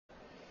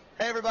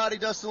everybody,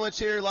 Dustin Lynch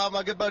here, live with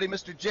my good buddy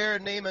Mr.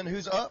 Jerrod Niemann,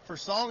 who's up for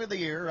Song of the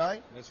Year,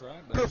 right? That's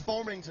right, buddy.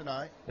 Performing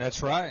tonight.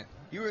 That's right.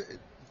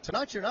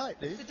 Tonight's your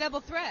night, dude. It's a double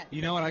threat.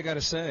 You know what I got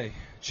to say?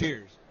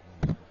 Cheers.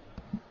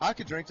 I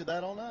could drink to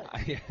that all night.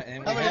 Yeah,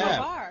 and How we many have.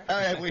 Bar.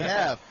 We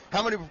have.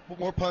 How many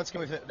more punts can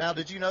we fit? Now,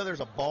 did you know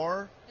there's a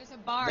bar? There's a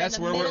bar That's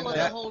in the where middle we're. of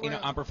the whole room.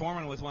 I'm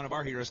performing with one of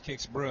our heroes,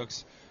 Kix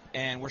Brooks,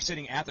 and we're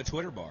sitting at the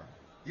Twitter bar.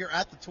 You're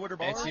at the Twitter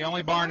bar? It's the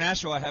only bar in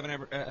Nashville I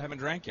haven't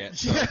drank yet.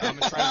 So I'm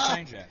gonna try to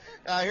change that.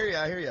 I hear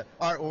you.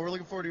 All right, well, we're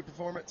looking forward to your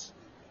performance,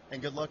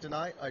 and good luck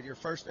tonight. Your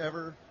first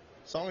ever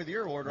Song of the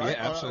Year award, right?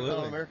 Yeah, absolutely.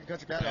 On American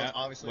Country Countdown, Yeah,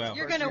 obviously. well,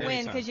 You're going to win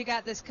anytime. because you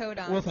got this coat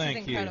on. Well, This is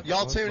thank you. incredible.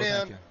 Y'all tune Well,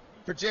 in thank you.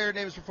 for Jerrod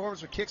Niemann's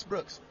performance with Kix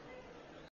Brooks.